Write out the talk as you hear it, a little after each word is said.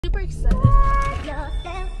Super excited.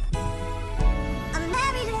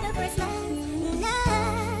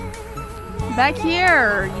 Back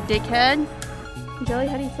here, you dickhead. Jelly,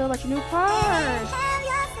 how do you feel about your new car?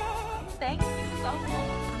 Thank you so much.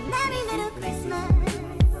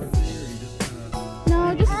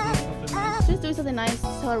 No, just do something nice.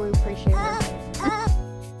 Tell her we appreciate her.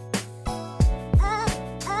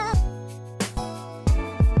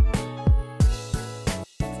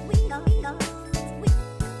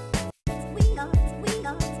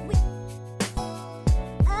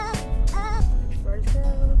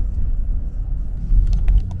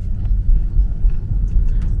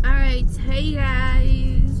 Hey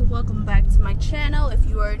guys, welcome back to my channel. If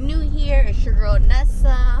you are new here, it's your girl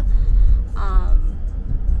Nessa.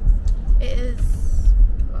 It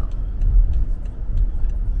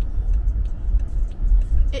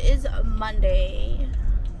is Monday,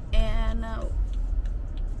 and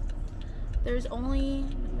there's only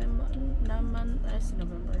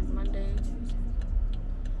Monday.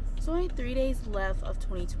 There's only 3 days left of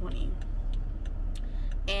 2020,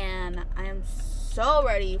 and I am so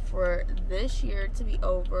ready for this year to be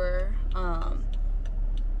over.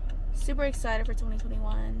 Super excited for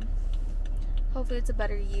 2021. Hopefully it's a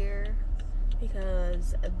better year,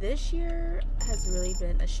 because this year has really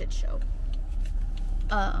been a shit show.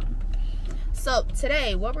 So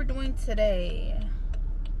today, what we're doing today,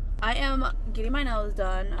 I am getting my nails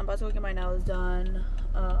done. I'm about to go get my nails done.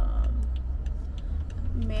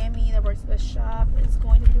 Mammy that works at the shop is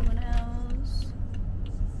going to do my nails.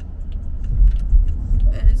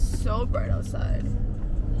 And it's so bright outside.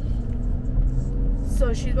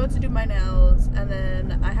 So she's about to do my nails, and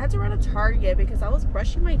then I had to run to Target because I was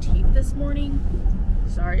brushing my teeth this morning.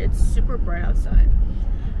 Sorry, it's super bright outside.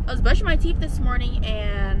 I was brushing my teeth this morning,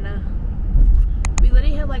 and we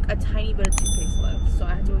literally had like a tiny bit of toothpaste left. So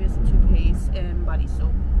I had to go get some toothpaste and body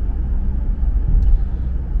soap.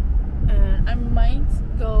 And I might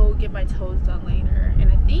go get my toes done later.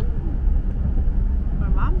 And I think my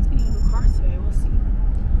mom's getting a new car today. We'll see.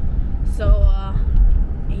 So,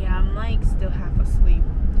 yeah, I'm like still half asleep.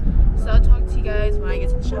 So I'll talk to you guys when I get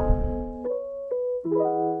to the shop.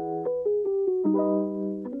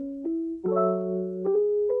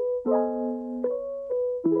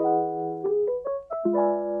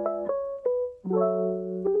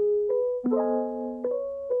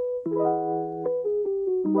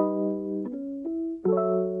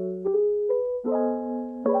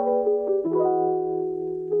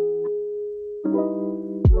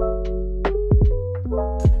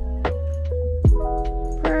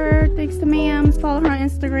 Thanks to ma'ams. Follow her on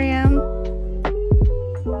Instagram.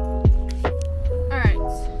 Alright,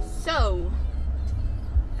 so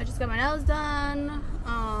I just got my nails done.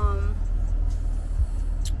 I'm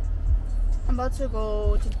about to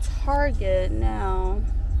go to Target now.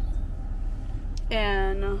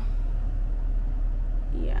 And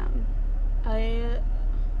yeah, I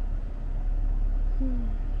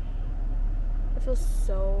feel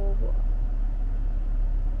so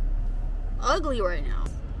ugly right now.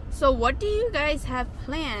 So what do you guys have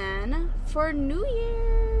planned for New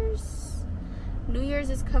Year's? New Year's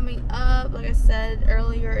is coming up. Like I said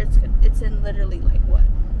earlier, it's in literally like what,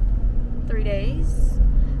 3 days?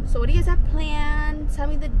 So what do you guys have planned? Tell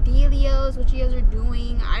me the dealios, what you guys are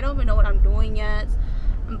doing. I don't even know what I'm doing yet,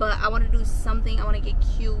 but I want to do something. I want to get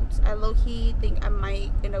cute. I low-key think I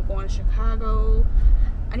might end up going to Chicago.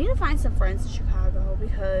 I need to find some friends in Chicago,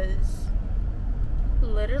 because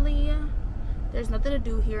literally there's nothing to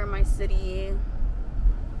do here in my city.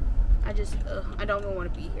 I don't even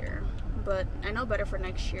want to be here. But I know better for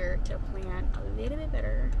next year to plan a little bit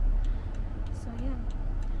better. So yeah.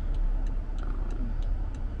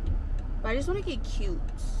 But I just want to get cute.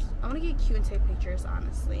 I want to get cute and take pictures,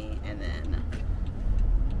 honestly. And then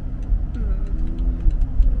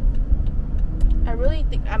I really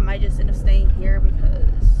think I might just end up staying here,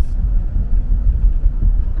 because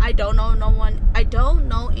I don't know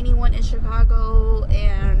anyone in Chicago,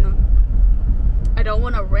 and I don't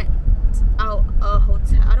want to rent out a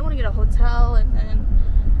hotel. I don't want to get a hotel and then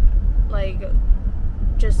like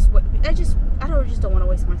I just don't want to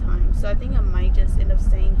waste my time. So I think I might just end up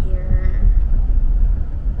staying here.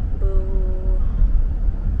 Boo.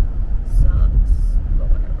 Sucks, but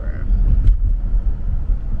whatever.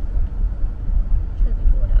 Trying to think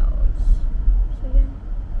of what else. So yeah.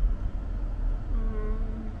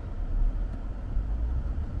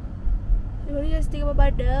 What do you guys think about my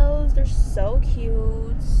nails? They're so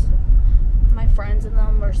cute. My friends in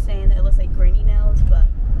them are saying that it looks like granny nails, but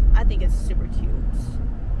I think it's super cute.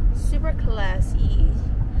 Super classy.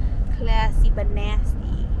 Classy but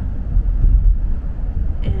nasty.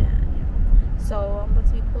 And So I'm about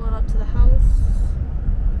to be pulling up to the house.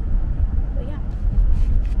 But yeah.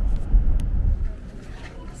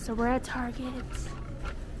 So we're at Target.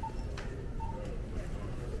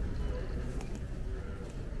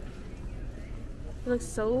 It looks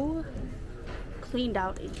so cleaned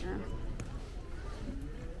out in here.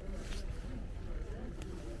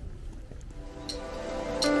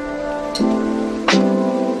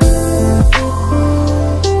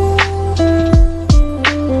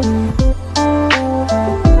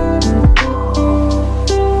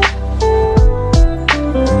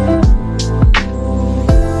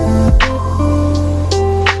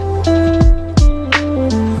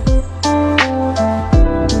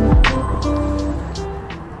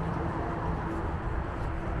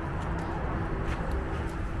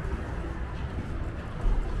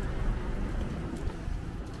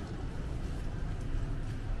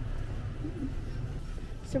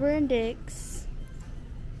 So we're in Dick's.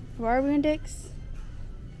 Why are we in Dick's?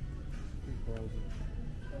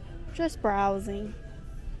 Just browsing.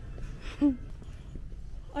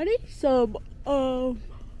 I need some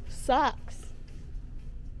socks.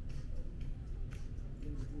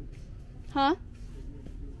 Huh?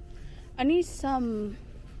 I need some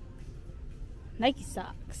Nike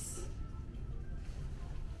socks.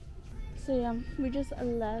 So yeah, we just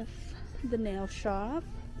left the nail shop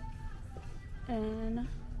and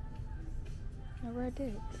now we're at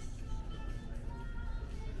Dick's.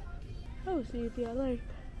 Oh, see if I like.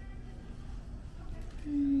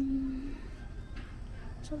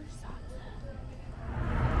 Chili sauce.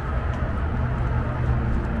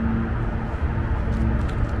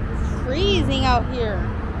 It's freezing out here.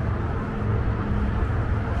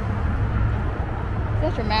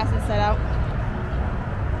 Got your mask inside out.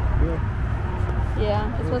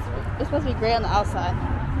 Yeah, it's supposed to be gray on the outside.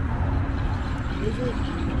 Is it?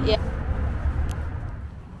 Yeah.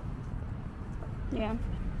 Yeah.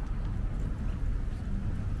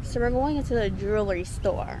 So we're going into the jewelry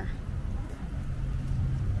store.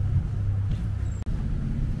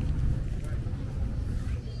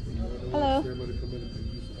 Hello.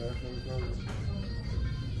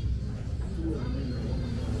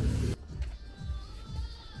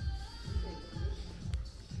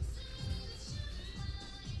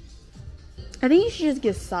 I think you should just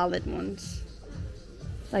get solid ones.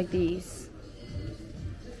 Like these.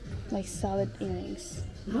 Like solid earrings.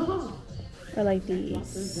 Or like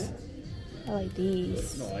these. I like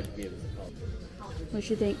these. What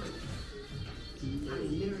you think?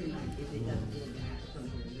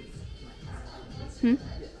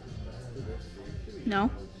 No?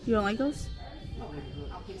 You don't like those?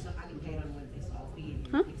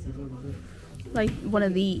 Huh? Like one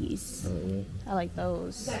of these. I like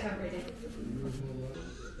those.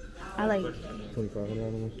 I like.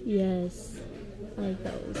 25. Yes. I like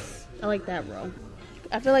those. I like that row.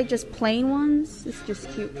 I feel like just plain ones is just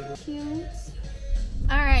cute. Cute.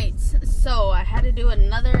 Alright, so I had to do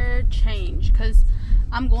another change because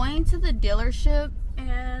I'm going to the dealership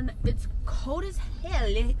and it's cold as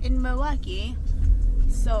hell in Milwaukee.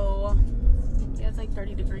 So, yeah, it's like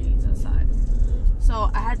 30 degrees outside. So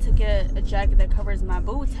I had to get a jacket that covers my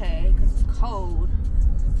booty because it's cold.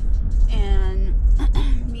 And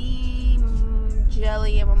me,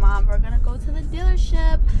 Jelly, and my mom are gonna go to the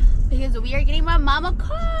dealership because we are getting my mom a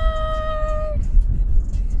car.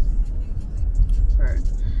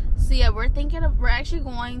 So yeah, we're actually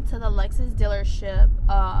going to the Lexus dealership.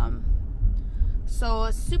 So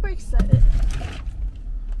super excited.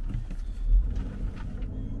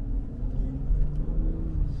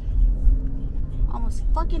 Almost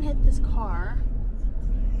fucking hit this car.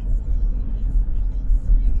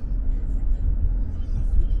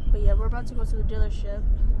 But yeah, we're about to go to the dealership.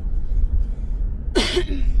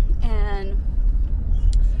 And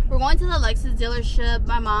we're going to the Lexus dealership.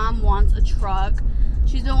 My mom wants a truck.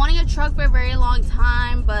 She's been wanting a truck for a very long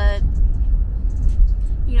time, but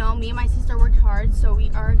you know, me and my sister worked hard, so we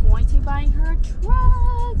are going to be buying her a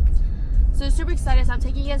truck. So super excited. So I'm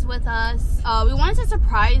taking you guys with us. We wanted to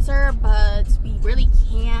surprise her, but we really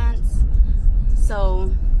can't.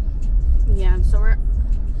 So yeah, so we're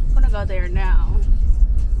gonna go there now.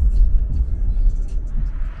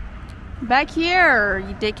 Back here,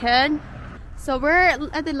 you dickhead. So we're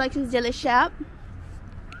at the Lexus dealership.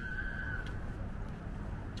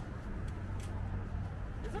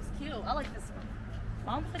 This looks cute. I like this one.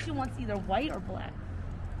 Mom said she wants either white or black.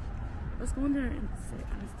 Let's go in there and see.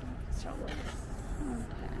 Show us.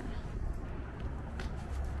 Okay.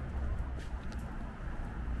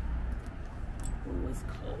 Oh, it's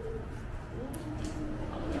cold.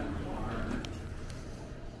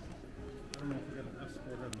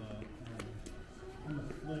 on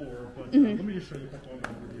the floor, but let me just show you a couple of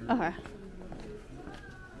them over here.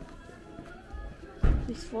 Okay.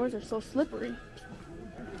 These floors are so slippery.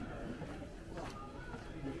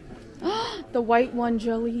 The white one,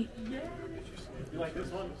 Joey. You like this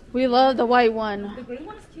one? We love the white one. The green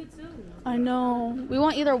one is cute too. I know. We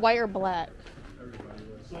want either white or black.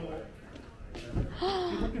 So, if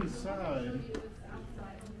you look inside,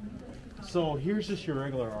 so here's just your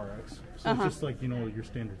regular RX. So it's just like, you know, your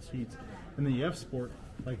standard seats. And then you have Sport,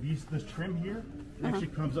 like this trim here, actually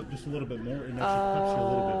comes up just a little bit more and actually cups you a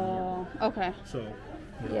little bit more. Okay. So,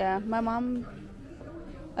 Yeah, my mom,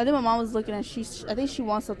 I think my mom was looking at, I think she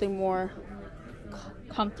wants something more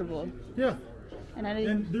comfortable. Yeah. And I didn't.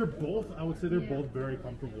 And they're both, I would say they're both very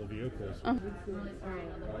comfortable vehicles.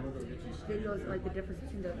 Videos like the difference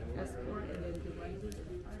between the Escort and then the white.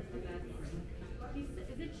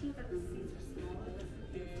 Is it true that the seats are small?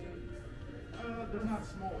 They're not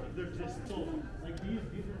smaller. They're just still like these are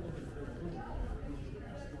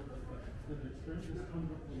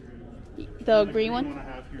The green one? I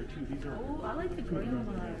have here too. These are. Oh, I like the green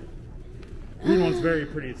one. Green one's very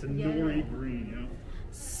pretty. It's a nori green, you know.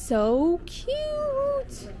 So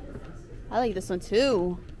cute. I like this one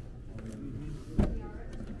too.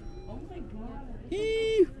 Oh my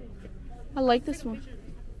god. I like this one.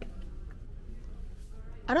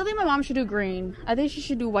 I don't think my mom should do green. I think she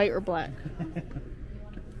should do white or black.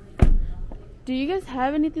 Do you guys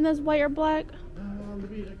have anything that's white or black?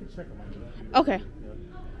 Maybe I can check them on that. Okay. Yeah.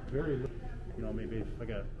 Very, you know, maybe if I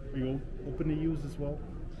got. Are you open to use as well?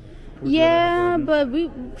 Yeah, but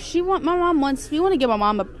my mom wants. We want to give my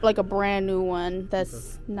mom a brand new one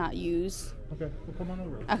that's not used. Okay, we'll come on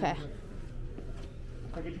over. Okay.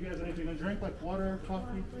 I'll get you guys anything to drink, like water,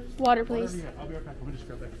 coffee. Water, please. Yeah, I'll be right back. Let me just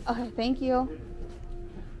grab that. Okay, thank you.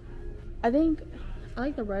 I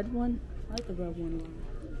like the red one. I like the red one.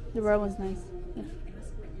 The red one's nice. Yeah.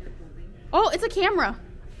 Oh, it's a camera.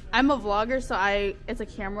 I'm a vlogger, so it's a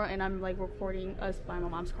camera, and I'm like recording us buying my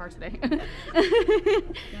mom's car today. Gotcha.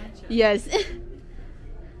 Yes.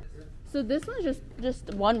 So this one's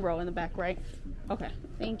just one row in the back, right? Okay.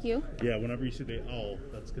 Thank you. Yeah, whenever you see the L,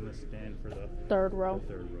 that's gonna stand for the Third row.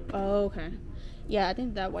 third row. Oh, okay. Yeah, I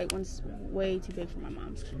think that white one's way too big for my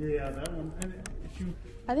mom's. Yeah, that one. And if you.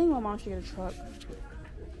 I think my mom should get a truck.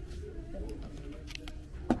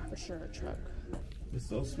 For sure, a truck. It's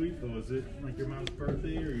so sweet though. Is it like your mom's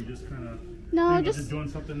birthday, or you just kind of? No, just doing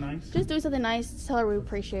something nice. Just doing something nice. Tell her we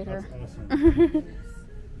appreciate her. That's awesome.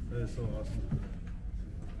 That is so awesome.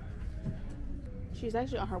 She's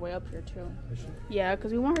actually on her way up here too. Is she? Yeah,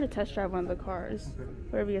 because we want her to test drive one of the cars, Okay.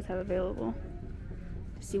 whatever you guys have available,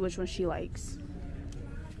 to see which one she likes.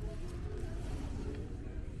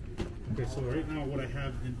 Okay, so right now what I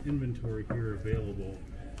have in inventory here available,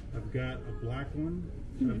 I've got a black one,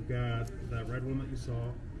 I've got that red one that you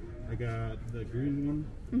saw, I got the green one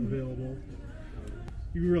available.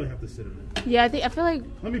 You really have to sit in it. Yeah, I feel like.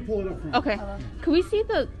 Let me pull it up front. Okay, can we see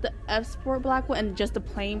the F Sport black one and just the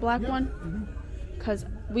plain black one? Mm-hmm. Because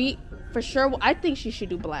for sure, I think she should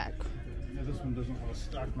do black. Yeah, this one doesn't have a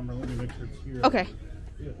stock number. Let me make sure it's here. Okay.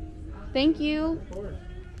 Yeah. Thank you. Of course.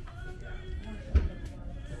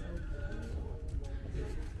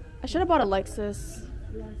 I should have bought a Lexus.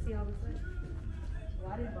 You want to see how it's like?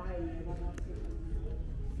 Well, I didn't buy it. I want to.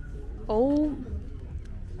 Oh,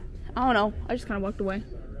 I don't know. I just kind of walked away.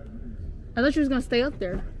 I thought she was gonna stay up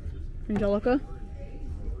there, Angelica.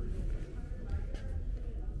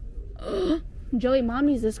 Joey, mom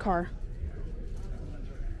needs this car.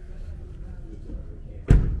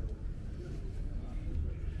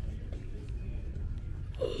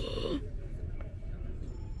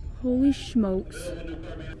 Holy smokes!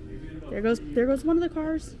 There goes one of the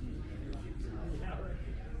cars.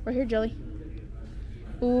 Right here, Jelly.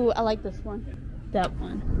 Ooh, I like this one. That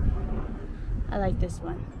one. I like this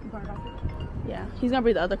one. Yeah, he's gonna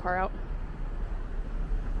bring the other car out.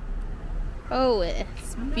 Oh,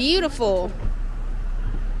 it's beautiful.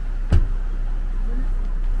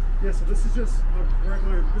 Yeah, so this is just a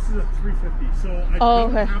regular, this is a 350. So I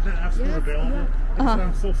don't have that F-Sport available.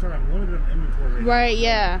 I'm so sorry, I'm limited on inventory. Right,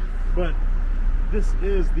 yeah. But this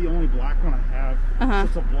is the only black one I have.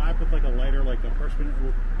 So it's a black with like a lighter, like a parchment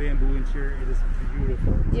bamboo interior. It is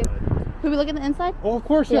beautiful inside. Can we look at the inside? Oh, of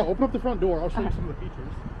course, yeah. Open up the front door. I'll show you some of the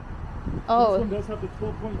features. Oh. This one does have the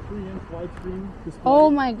 12.3-inch widescreen display. Oh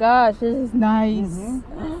my gosh, this is nice.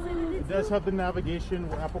 It does have the navigation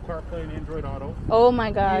with Apple CarPlay and Android Auto. Oh my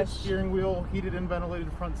gosh. Heated steering wheel, heated and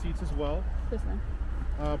ventilated front seats as well. This one.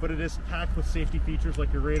 But it is packed with safety features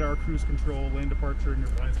like your radar, cruise control, lane departure, and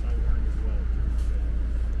your blind spot warning as well.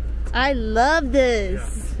 I love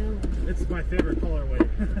this. Yeah. It's my favorite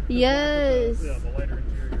colorway. Yes. The lighter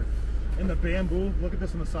interior. And the bamboo. Look at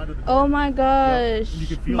this on the side of the Oh my gosh. Yep. And you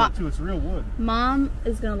can feel it too. It's real wood. Mom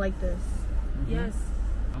is gonna like this. Mm-hmm. Yes.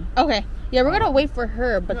 Okay. Yeah, we're gonna wait for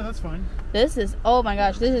her, but yeah, that's fine. This is, oh my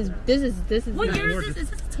gosh, this is. What year is this? Is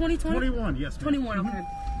this 2020? 21, yes. 21, okay.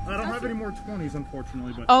 I don't have any more 20s,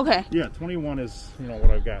 unfortunately, but okay. Yeah, 21 is, you know,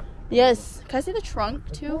 what I've got. Yes. Can I see the trunk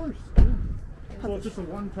too? Of course. So it's just a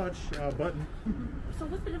one-touch button. So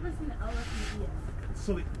what's the difference in the LS and the ES?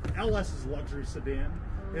 So the LS is luxury sedan,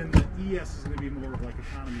 and the ES is going to be more of like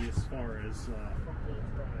economy as far as front-wheel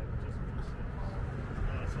drive.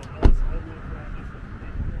 So LS all-wheel drive.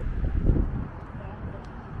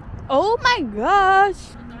 Oh my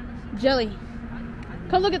gosh. Jelly.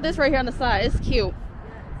 Come look at this right here on the side. It's cute.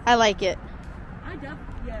 I like it. I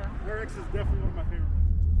definitely, yeah. RX is definitely one of my favorites.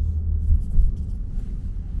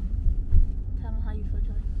 Tell me how you feel,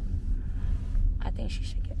 Joy. I think she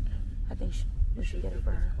should get it. I think we should get it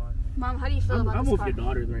for her. Mom, how do you feel about I'm this with car? your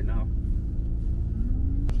daughters right now.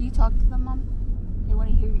 Can you talk to them, Mom? They want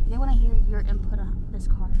to hear. They want to hear your input on this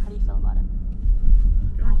car. How do you feel about it?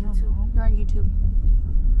 You're on YouTube. You're on YouTube.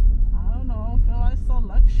 I don't know. I feel like it's so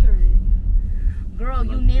luxury. Girl,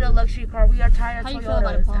 you need a luxury car. We are tired of How you feel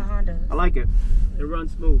about it, Toyotas Paul? and Hondas. I like it. It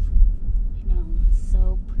runs smooth. I know. It's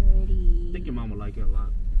so pretty. I think your mom would like it a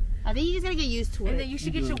lot. I think you just gotta get used to it. And then you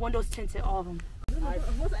should get your windows tinted, all of them.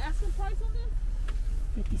 What's the asking price on this?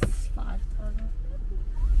 55,000.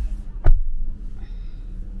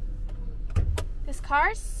 This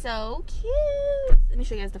car is so cute. Let me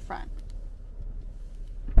show you guys the front.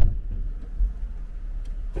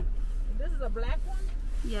 This is a black one?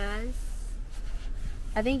 Yes.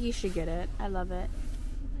 I think you should get it. I love it.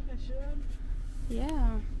 You think I should?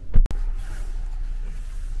 Yeah.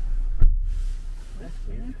 That's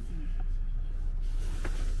fancy.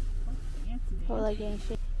 Oh, like getting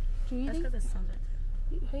shit. Do you That's think? because it sounds like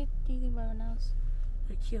How do you think about it else?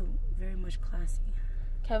 they're cute. Very much classy.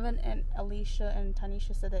 Kevin and Alicia and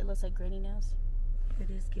Tanisha said that it looks like granny nails. It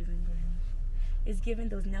is giving granny. It's giving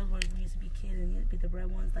those nails where we used to be kids and it'd be the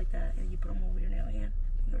red ones like that and you put them over your nail hand.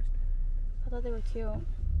 Fingers. I thought they were cute.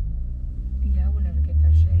 Yeah, I would never get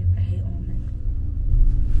that shape. I hate almond.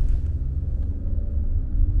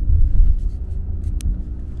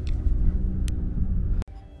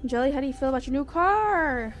 Jelly, how do you feel about your new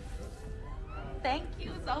car? Thank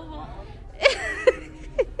you so much.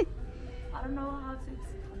 I don't know how to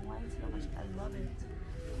explain to you how much I love it.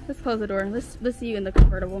 Let's close the door. Let's see you in the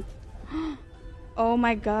convertible. Oh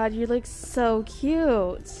my god, you look so cute. I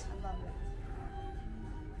love it.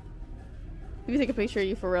 Let me take a picture of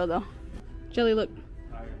you for real though. Jelly, look.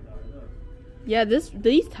 Yeah,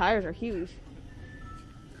 these tires are huge.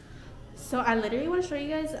 So I literally want to show you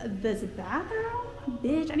guys this bathroom.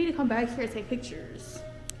 Bitch, I need to come back here and take pictures.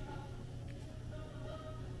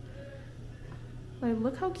 Like,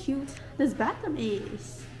 look how cute this bathroom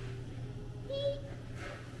is.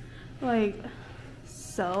 Like,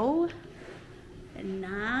 so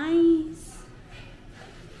nice.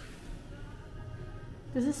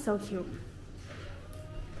 This is so cute.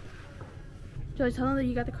 Joey, tell them that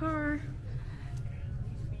you got the car.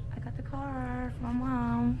 I got the car for my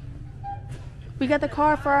mom. We got the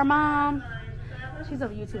car for our mom. She's a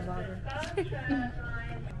YouTube vlogger.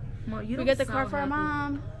 Mom, you We don't got the car sound for our happy.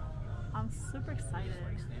 mom. I'm super excited.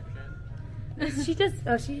 She just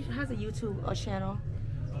she has a YouTube channel.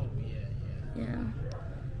 Oh, yeah. Yeah.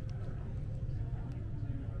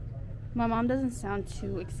 My mom doesn't sound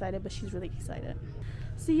too excited, but she's really excited.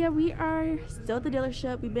 So yeah, we are still at the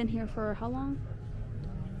dealership. We've been here for how long?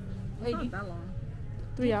 Wait, Not that long.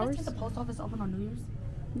 3 hours? Is the post office open on New Year's?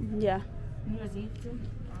 Yeah. New Year's Eve too?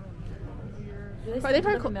 Do They still probably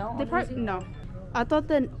deliver mail on they New probably Year's Eve? no. I thought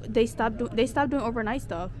that they stopped doing overnight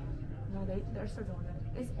stuff. No, they're still doing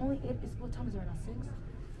it. It's only it's what time is it right now? 6?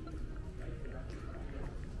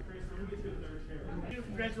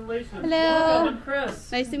 Congratulations. Hello. Welcome, I'm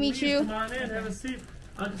Chris. Nice to meet Please you. Come on in, have a seat.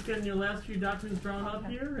 I'm just getting your last few documents drawn up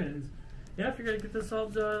here, and yeah, if you're gonna get this all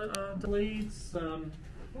deletes,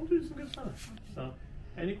 we'll do some good stuff. So,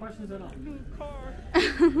 any questions at all?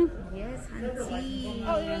 Yes, auntie.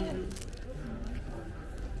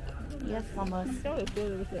 Yes, mama. I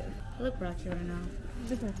look rocky right now.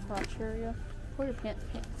 This is crotch area. Pull your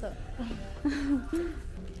pants up.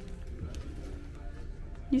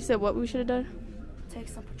 You said what we should have done? Take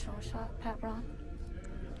some Patron shot, Pat Brown.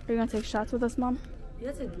 Are you gonna take shots with us, Mom? You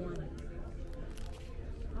gotta take one.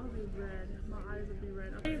 I'll be red. My eyes will be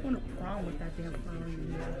red. How are you going to prom with that damn flower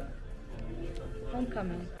in your hair?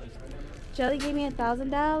 Homecoming. Jelly gave me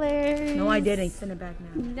 $1,000. No, I didn't. Send it back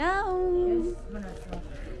now. No. Yes, Vanessa.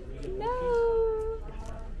 No.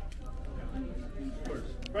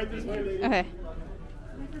 Right this way, lady. Okay.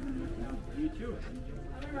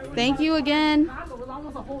 Thank you again. It was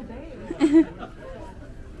almost a whole day.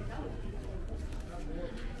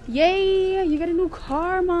 Yay, you got a new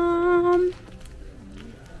car, Mom.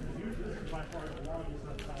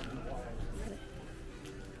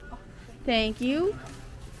 Thank you.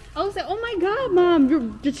 I was like, oh my God, Mom,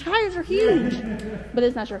 your tires are huge. But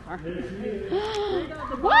it's not your car. Woo!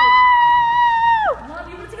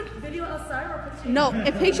 Mom, you want to take a video outside or a picture? No,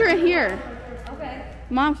 a picture in here. Okay.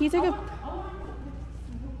 Mom, can you take a...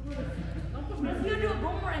 Let's do a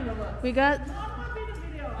boomerang of us. We got...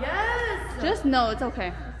 Yes! Just, no, it's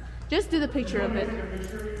okay. Just do the picture of it.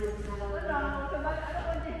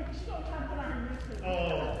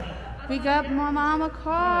 We got my mom a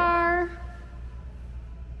car.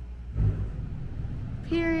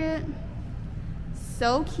 Period.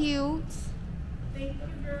 So cute. Thank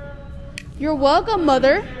you, girl. You're welcome,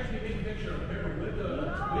 Mother.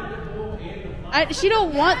 She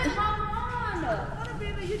don't want... Come on! I want to be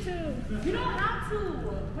on YouTube. You don't have to.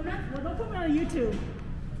 Don't put me on YouTube.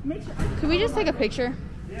 Make sure. Can we just take a picture?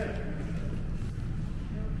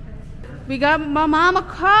 We got my mom a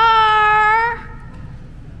car.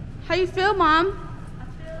 How you feel, Mom? I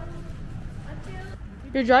feel.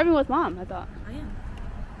 You're driving with Mom, I thought. I am.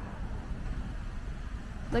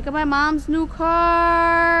 Look at my mom's new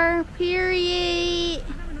car. Period. I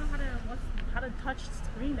don't even know how to touch the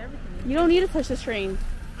screen, everything. You don't need to touch the screen.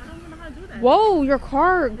 I don't even know how to do that. Whoa, your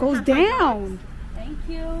car goes down. Thank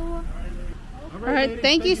you. All right,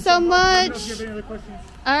 thank you so much.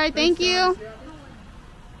 All right, thank you.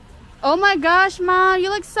 Oh my gosh, Mom, you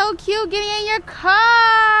look so cute getting in your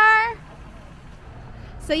car.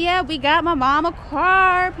 So yeah, we got my mom a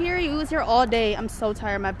car, period. We was here all day. I'm so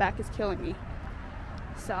tired, my back is killing me.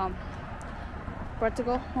 So, about to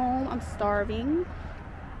go home. I'm starving.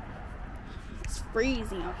 It's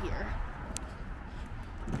freezing out here.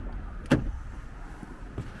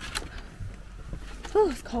 Oh,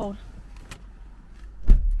 it's cold.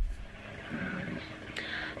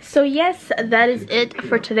 So yes, that is it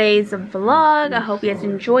for today's vlog. I hope you guys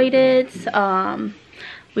enjoyed it.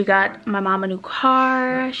 We got my mom a new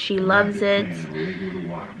car. She loves it.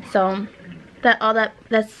 So that's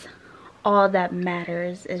all that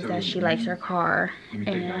matters, is that she likes her car.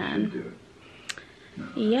 And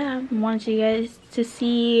yeah, I wanted you guys to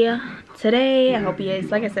see today. I hope you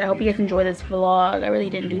guys, like I said, I hope you guys enjoy this vlog. I really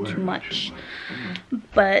didn't do too much,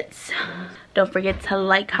 but don't forget to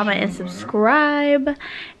like, comment, and subscribe,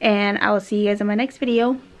 and I will see you guys in my next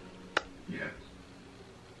video.